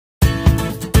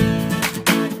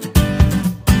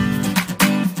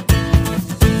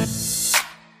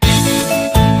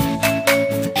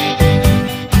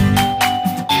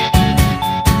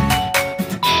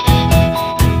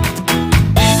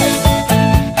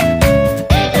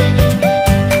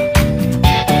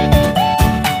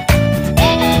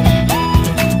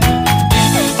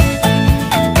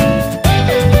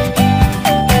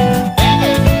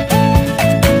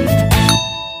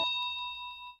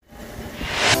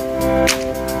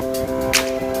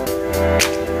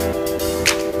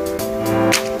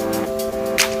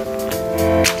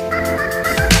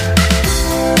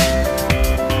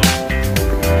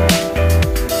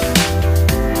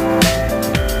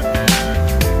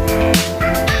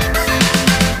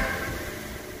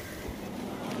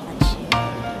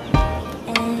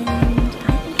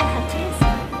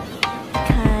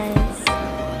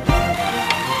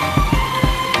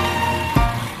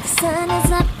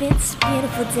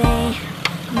day,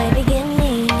 my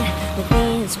beginning will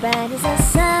be as bright as the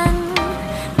sun.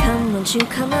 Come, won't you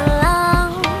come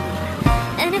along?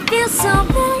 And it feels so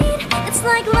right, it's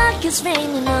like luck is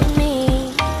raining on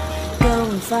me. Go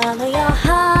and follow your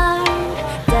heart,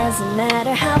 doesn't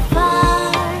matter how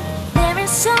far. There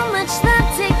is so much love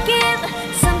to give,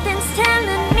 something's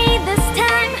telling me this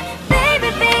time. Baby,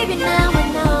 baby, now I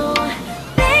know.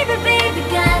 Baby, baby,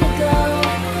 gotta go.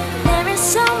 There is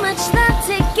so much love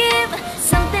to give,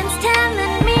 something's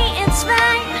telling me it's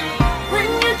right. When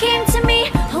you came to me,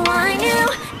 oh, I knew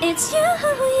it's you,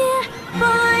 yeah,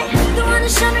 boy. The one to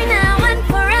show me now and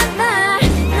forever.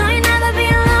 No, you'll never be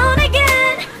alone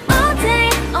again. All day,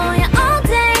 oh yeah, all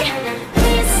day.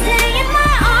 Please stay in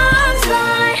my arms,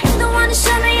 boy. The one to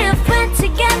show me if we're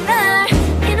together.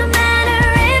 It don't matter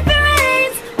if it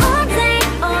rains. All day,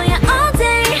 oh yeah, all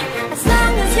day. As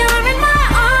long as you're in my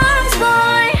arms,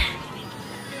 boy.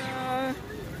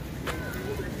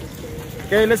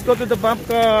 Okay, let's go to the bump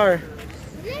car.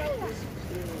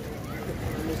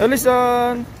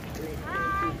 Listen.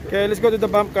 Okay, let's go to the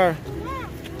bump car.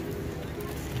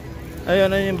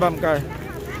 Ayun, ayun yung bump car.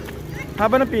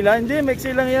 Haba ng pila? Hindi,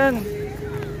 maiksi lang yan.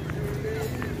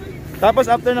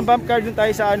 Tapos after ng bump car, dun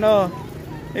tayo sa ano.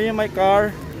 Ayun yung my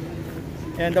car.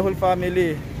 And the whole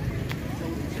family.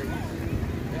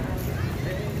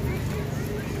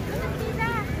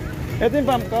 Ito yung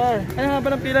bump car. Ay, haba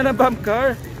ng pila ng bump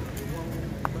car.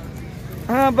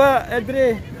 Haba,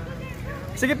 Edre.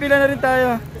 Sige, pila na rin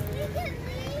tayo.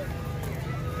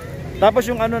 Tapos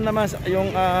yung ano naman, yung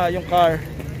car.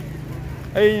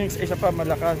 Ayun yung isa pa,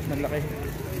 malaki.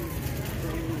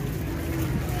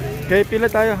 Okay, pila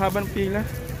tayo, habang pila.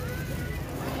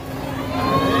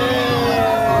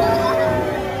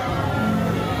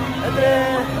 Andre!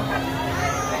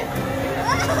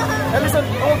 Listen,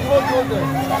 hold.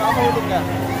 Nakakahulog ka.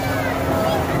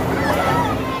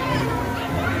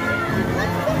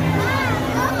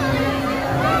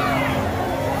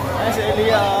 Ayan si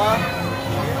Elia, ah.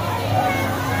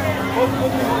 Hold.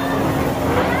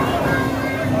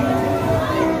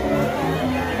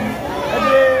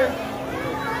 Andre!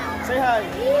 Say hi.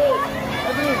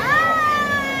 Andre!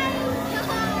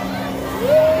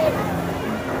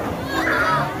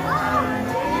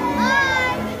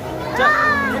 Just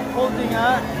keep holding,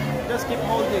 ha? Just keep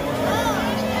holding.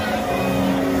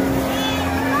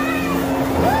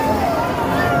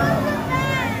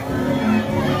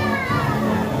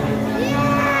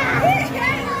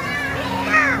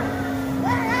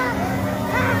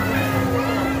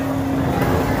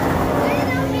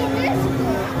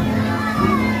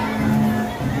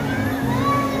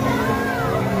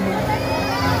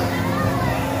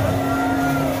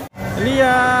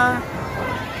 Elia!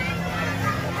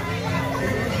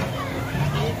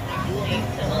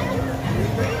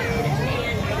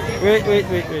 Wait.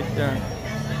 Yeah.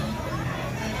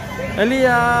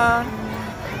 Elia!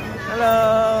 Hello!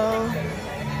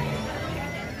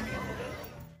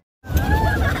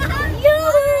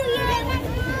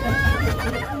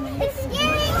 It's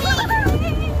scaring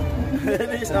me!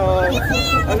 Elisa!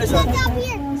 Elisa!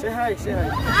 Say hi!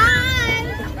 Hi!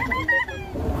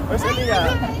 Where's Elia?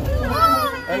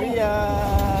 Elia!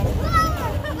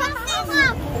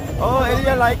 Oh,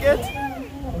 Elia like it?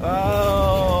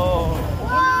 Oh!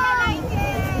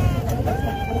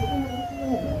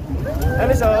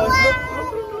 Elisa, look!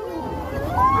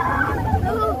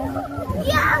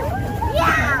 Yeah!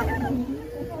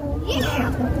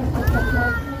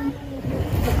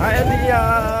 Hi, Elia!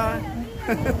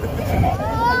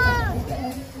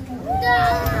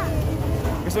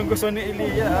 Gustong-gusto ni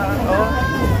Elia. Oh,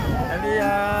 Elia!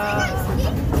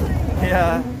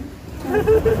 Yeah.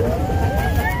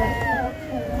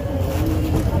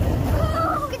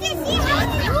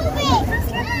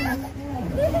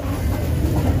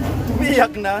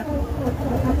 Umiyak na.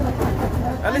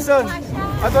 Alison,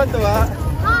 ato ha?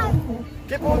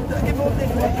 Keep holding.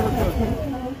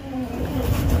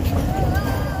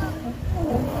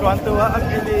 Tuwan-tuwa ang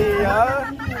Elia.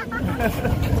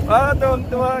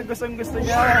 Tuwang-tuwa. Gustong-gusto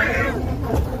niya.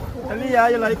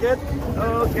 Elia, you like it?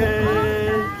 Okay.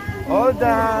 All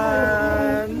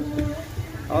done.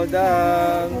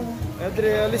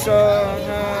 Adri, Alison.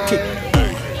 Hi.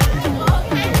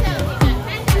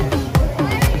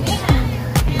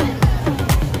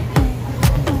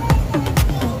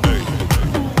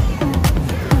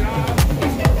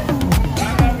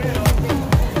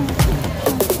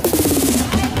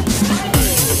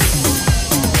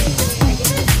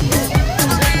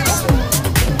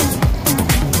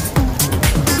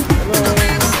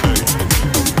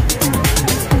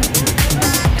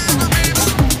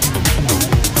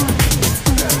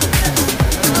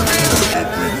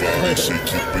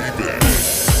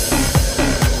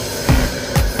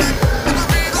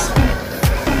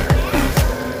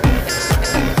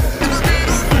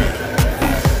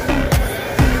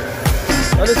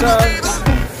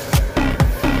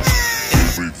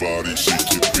 Everybody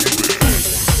shake it, baby.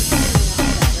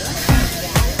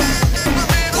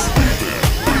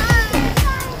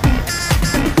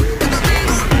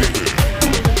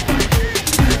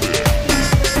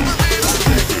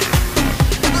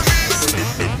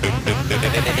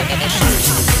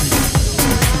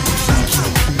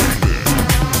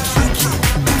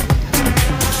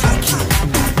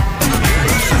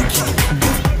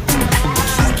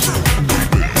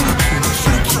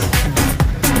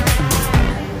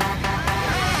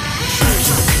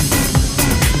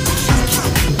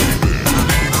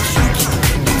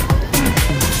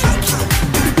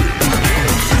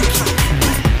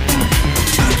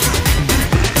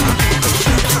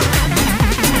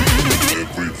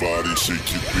 Everybody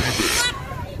shake it, baby.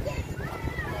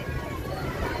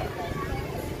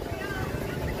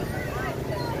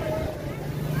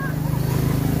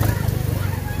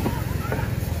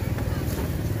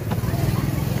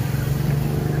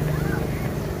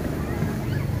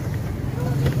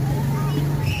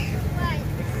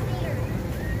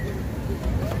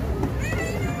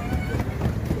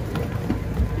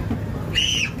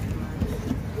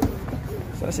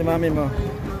 Saan si mami mo?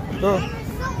 Ito.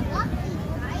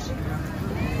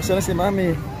 Saan si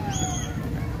mami?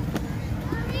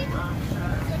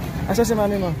 Asa si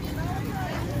mami mo?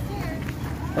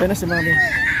 Ayun na si mami.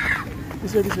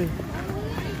 This way, this way.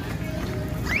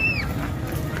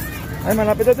 Ay,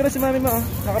 malapit. Ito na si mami mo.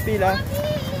 Nakapila.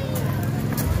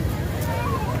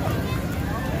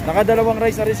 Nakadalawang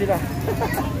rice na rin sila.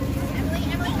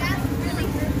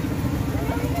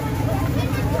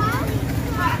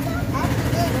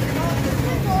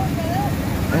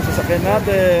 Ayan, sasakyan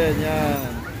natin. Yan.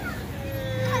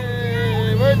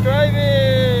 Hey, we're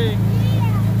driving!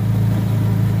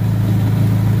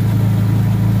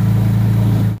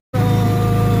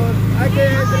 Hi,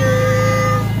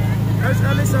 Catherine! How's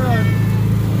Allison?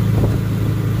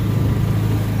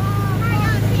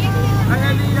 Hi,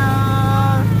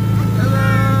 Aliyah!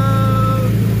 Hello!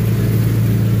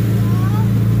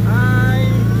 Hi!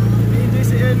 Hindi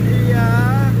si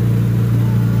Aliyah.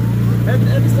 And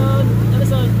Allison,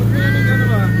 pag-training ano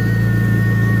ba?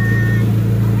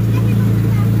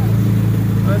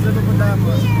 O, saan pupunta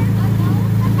mo?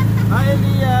 Hi,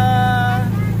 Aliyah!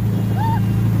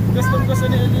 Gusto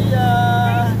ni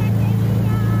Aliyah!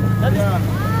 Aliyah!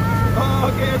 Oh,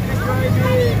 okay, at least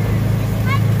driving!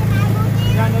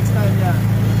 Yeah, next time, yeah.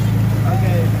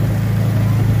 Okay.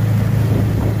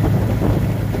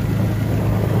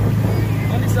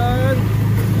 Allison,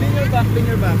 lean your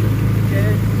back.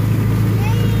 Okay?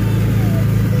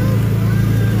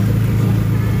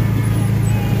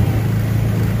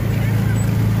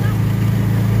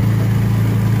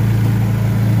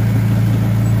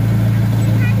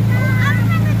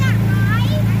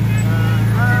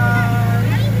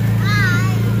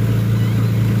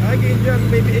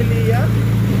 Baby Aliyah.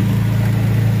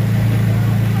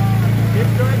 Keep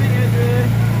driving, Edwin.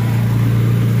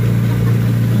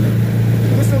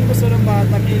 Gusto ng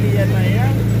batang Aliyah na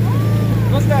yan.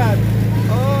 What's that?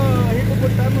 Oh,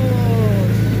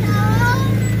 hippopotamus.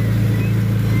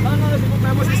 Ano na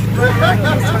hippopotamus is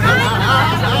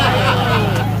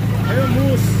ayun,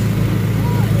 moose.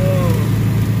 Oh.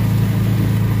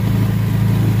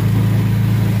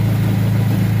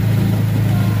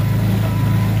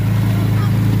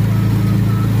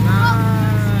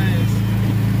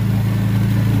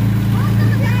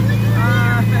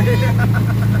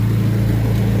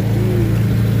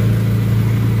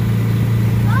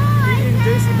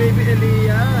 Baby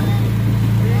Aliyah.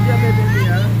 Baby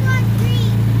Aliyah.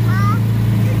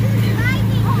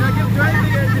 Yeah, keep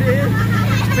driving, Adrian.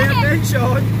 Pay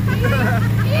attention.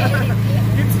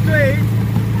 Keep straight.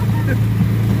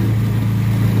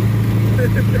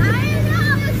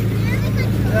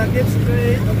 Yeah, keep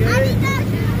straight, okay?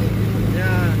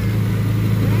 Yeah.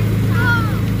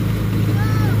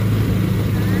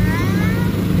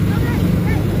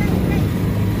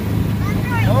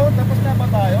 Oh, tapos na ba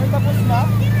tayo? Tapos na?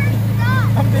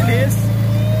 Ang bilis.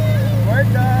 We're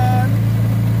done.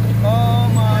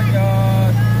 Oh my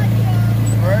God.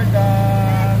 We're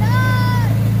done.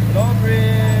 Low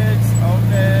bridge.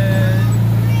 Okay.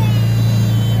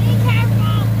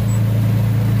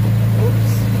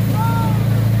 Oops.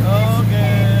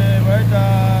 Okay. We're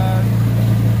done.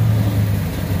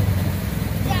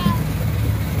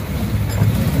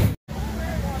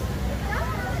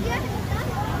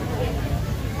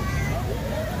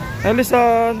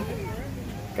 Allison.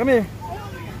 Come here.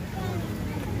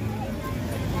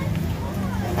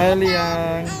 Hi,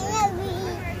 Liang.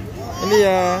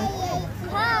 Liang.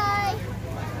 Hi.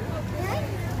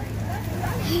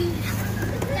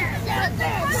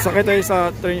 Sakay tayo sa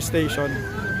train station.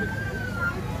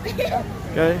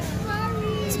 Okay?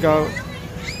 Let's go.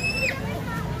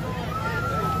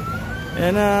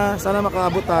 Ayan na. Sana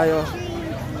makaabot tayo.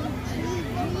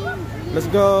 Let's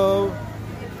go.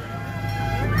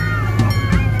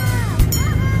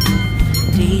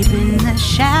 Deep in the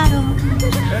shadows,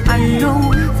 I know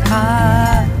it's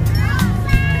hard.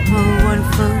 Put one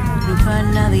foot in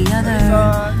front of the other.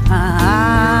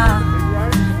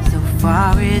 So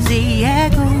far is the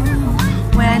echo.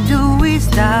 Where do we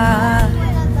start?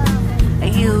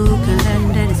 You can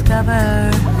learn to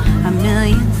discover a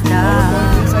million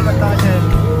stars.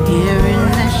 Here in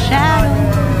the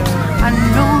shadows, I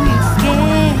know you're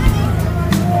scared.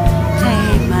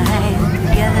 Take my hand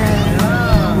together,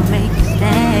 we'll make a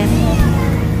stand.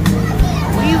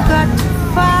 We've got to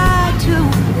fight to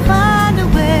find a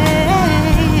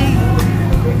way.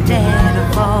 Dead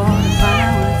of all the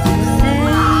flowers to say.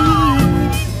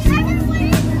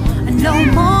 No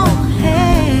more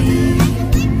hate.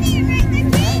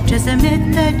 Just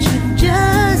admit that you're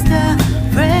just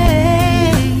afraid.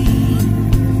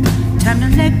 Time to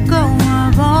let go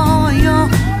of all your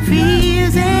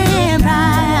fears and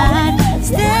pride.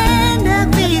 Stand up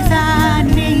beside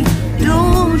me,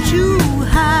 don't you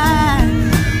hide.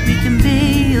 We can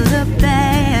build a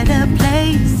better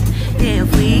place.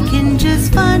 If we can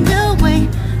just find a way,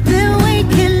 then we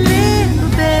can live a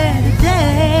better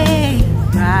day.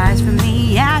 Rise from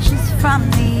the ashes, from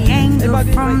the anger,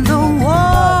 from the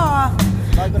war.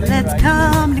 Let's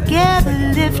come together,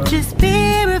 lift your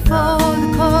spirit for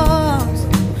the cause.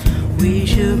 We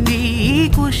should be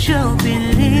equal, should be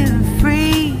living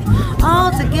free.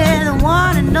 All together,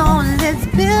 one and all, let's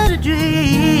build a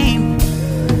dream.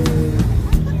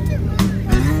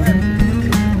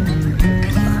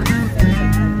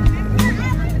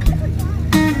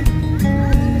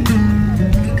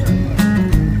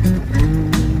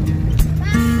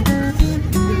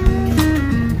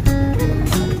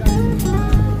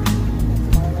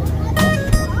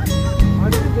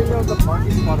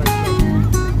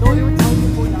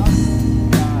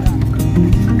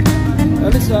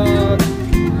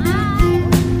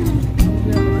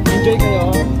 Enjoy kayo.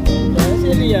 Si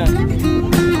Elia.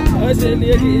 Si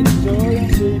Elia enjoy ang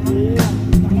swimming.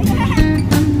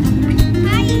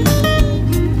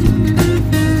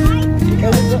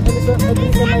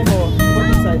 Kamay mo.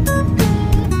 Inside.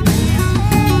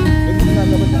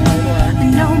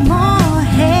 No more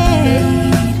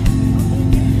hate.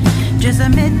 Just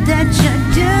admit that you're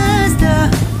just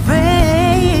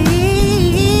afraid.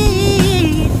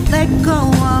 Let go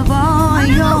of all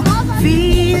your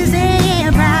fears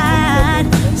and pride.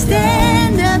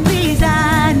 Stand up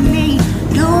beside me,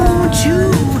 don't you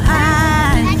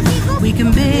hide. We can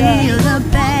build a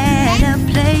better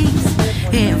place.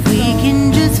 If we can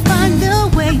just find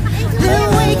a way, then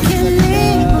we can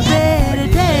live a better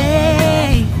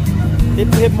day. If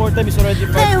we have more time, it's already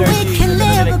 5:30. Then we can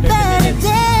live a better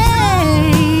day.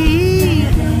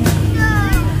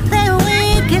 Then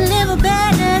we can live a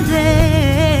better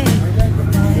day.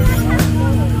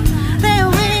 Then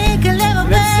we can live a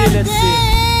better Let's see.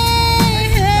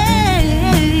 day.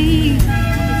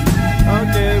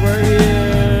 Okay, we're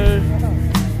here.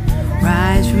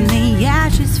 Rise from the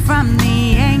ashes, from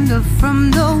the anger,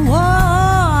 from the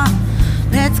war.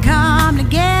 Let's come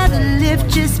together,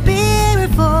 lift your spirit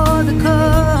for the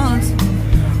cause.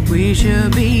 We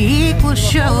should be equal,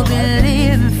 should be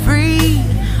living free.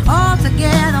 All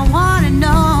together, one and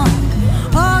all.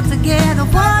 All together,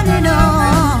 one and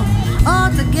all.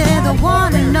 All together,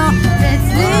 one and all. Let's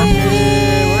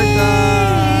live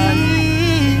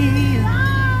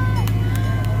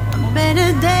a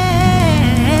better day.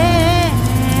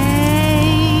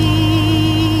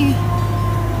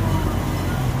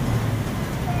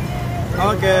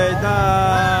 Okay,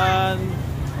 done.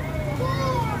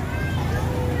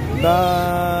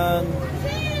 Done.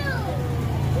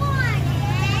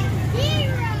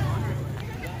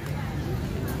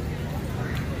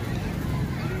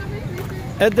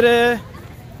 Edre,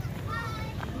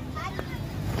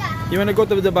 you wanna go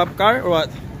to the bump car or what?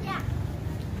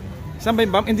 Saan ba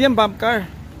yung bump? Hindi yung bump car.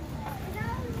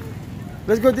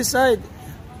 Let's go this side.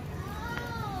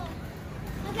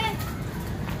 Okay.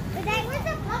 But that was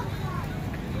a pump.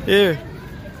 Here.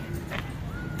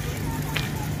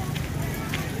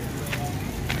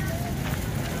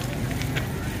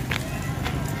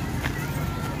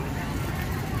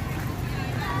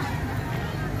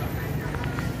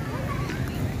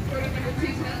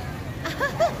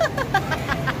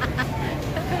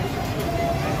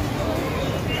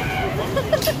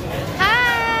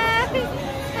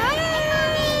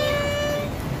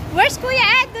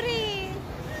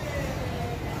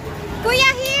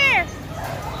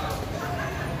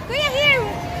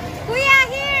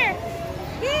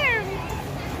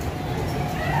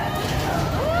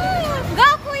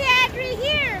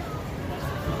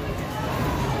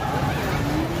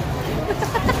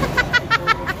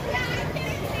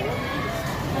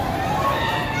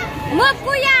 Move,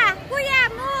 kuya! Kuya,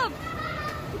 move!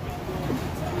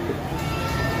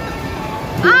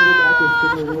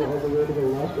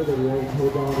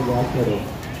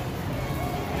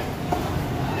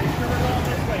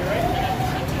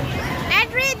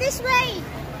 Edri, this way!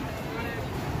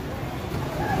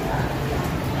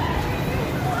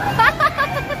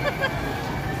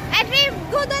 Edri,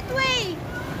 go that way!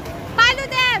 Follow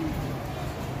them!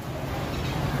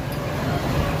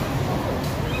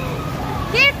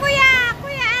 Here, kuya!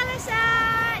 Kuya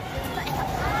Allison!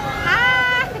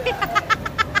 Ah!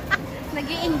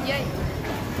 Nag-i-enjoy.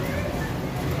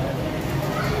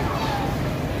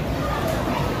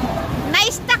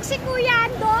 Na-stuck si kuya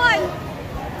doon.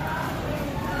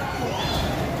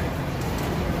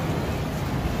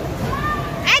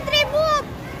 Edri, move!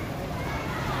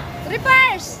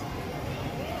 Reverse!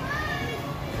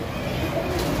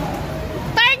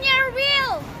 Turn your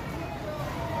wheel!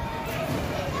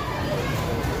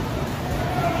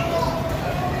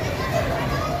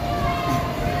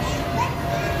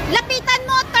 Lapitan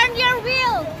mo, turn your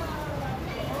wheel.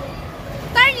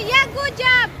 Turn, yeah, good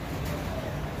job.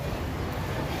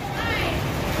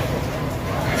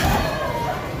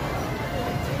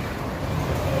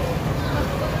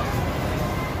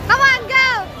 Come on, go.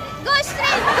 Go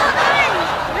straight, go turn.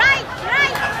 Right,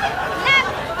 right, left.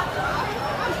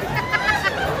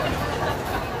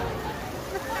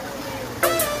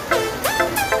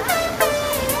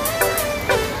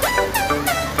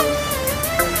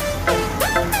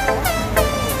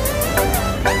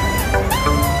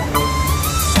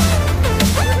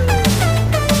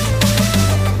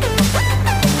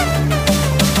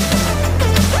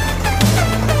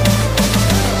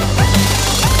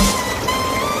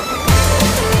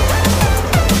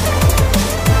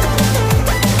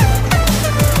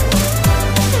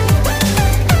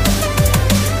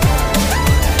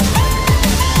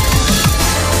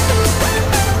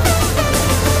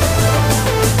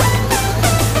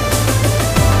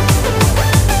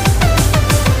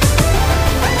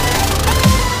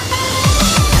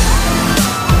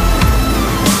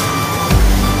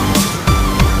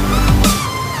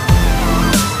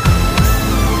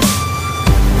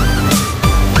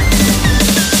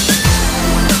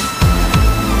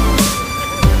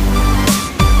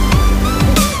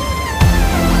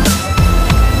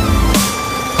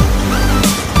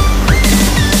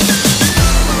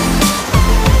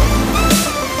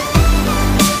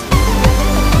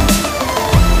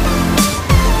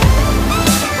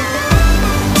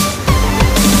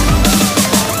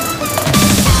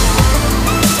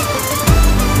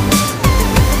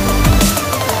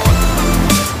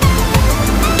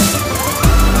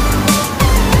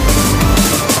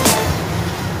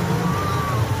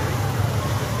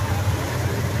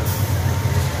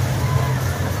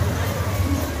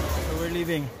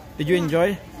 Did you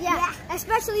enjoy? Yeah,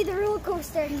 especially the roller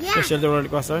coaster. Yeah. Especially the roller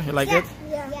coaster. You like it?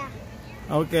 Yeah. Yeah.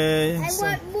 Okay. I so-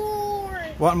 want more.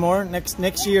 Want more?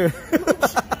 Next year.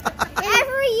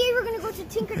 Every year we're gonna go to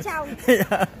Tinkertown.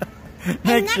 Yeah.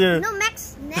 Next year. No,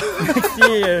 next Next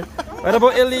year. What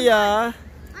about Elia?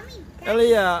 I mean,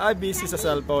 Elia, I busy sa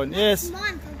cellphone. Yes.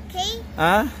 month, okay?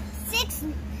 Ah? 6.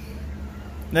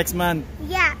 Next month.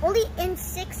 Yeah, only in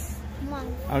 6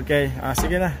 months. Okay.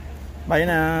 Sige na. Bye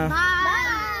na. Bye.